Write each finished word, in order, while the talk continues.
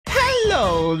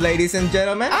Hello, ladies and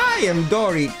gentlemen. I am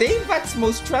Dory, Teyvat's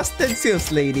most trusted sales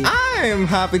lady. I am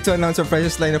happy to announce our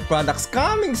precious line of products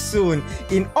coming soon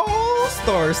in all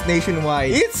stores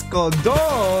nationwide. It's called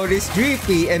Doris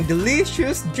Drippy and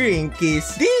Delicious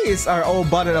Drinkies. These are all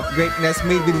bottled up greatness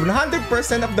made with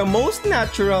 100% of the most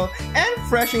natural and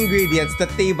fresh ingredients that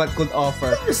Teyvat could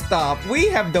offer. First up, we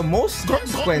have the most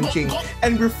thirst-quenching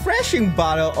and refreshing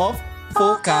bottle of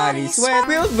Pocari Sweat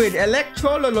filled with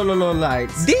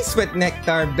electrolytes. This sweat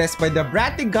nectar, blessed by the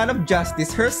bratty god of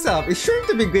justice herself, is sure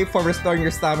to be great for restoring your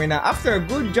stamina after a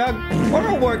good jog or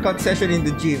a workout session in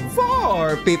the gym.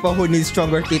 For people who need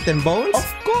stronger teeth and bones,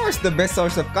 of course, the best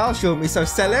source of calcium is our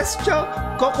celestial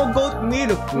cocoa goat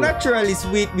milk, naturally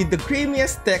sweet with the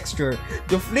creamiest texture.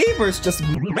 The flavors just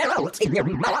melt in your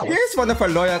mouth. Here's one of our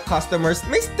loyal customers,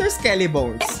 Mr. Skelly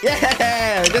Bones.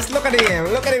 Yeah, just look at him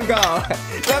go.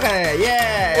 Look at it.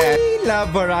 Yeah, we love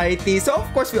variety, so of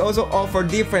course we also offer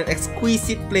different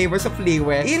exquisite flavors of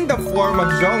liwe in the form of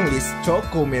Zhongli's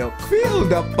Choco Milk. Feel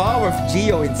the power of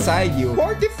Geemo inside you,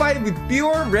 fortified with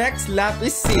pure Rex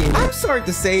Lapis Sim. I'm sorry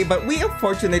to say, but we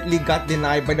unfortunately got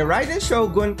denied by the Raiden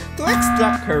Shogun to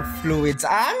extract her fluids.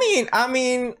 I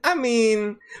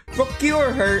mean,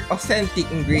 procure her authentic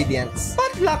ingredients.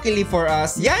 But luckily for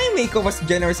us, Yaimiko was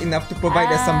generous enough to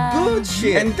provide us some good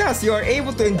shit, and thus you are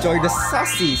able to enjoy the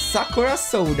sassy Sakura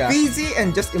soda, fizzy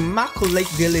and just immaculate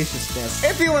deliciousness.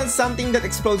 If you want something that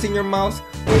explodes in your mouth,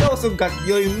 we also got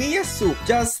Yoimiya soup.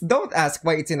 Just don't ask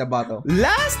why it's in a bottle.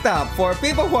 Last up, for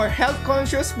people who are health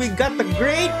conscious, we got the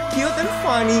great, cute and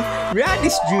funny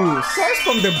radish juice, sourced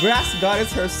from the brass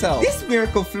goddess herself. This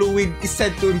miracle fluid is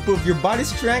said to improve your body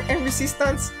strength and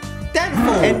resistance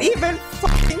tenfold, and even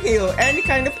fucking heal any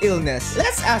kind of illness.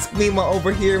 Let's ask Mima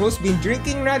over here, who's been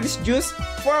drinking radish juice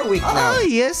for a week now.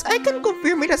 Yes, I can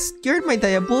confirm it has cured my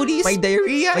diabetes, my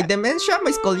diarrhea, my dementia,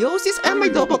 my scoliosis, and my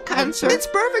double cancer. It's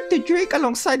perfect to drink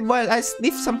alongside while I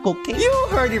sniff some cocaine. You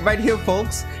heard it right here,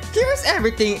 folks. Cures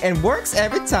everything and works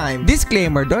every time.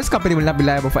 Disclaimer, Doris Company will not be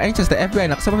liable for any charge the FBI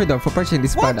knocks over her door for purchasing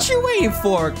this product. What you waiting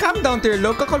for? Come down to your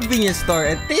local convenience store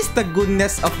and taste the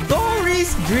goodness of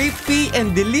Doris Drippy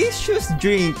and Delicious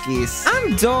Drinkies.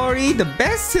 I'm Dory, the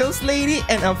best sales lady,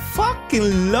 and I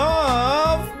fucking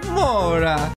love Mora.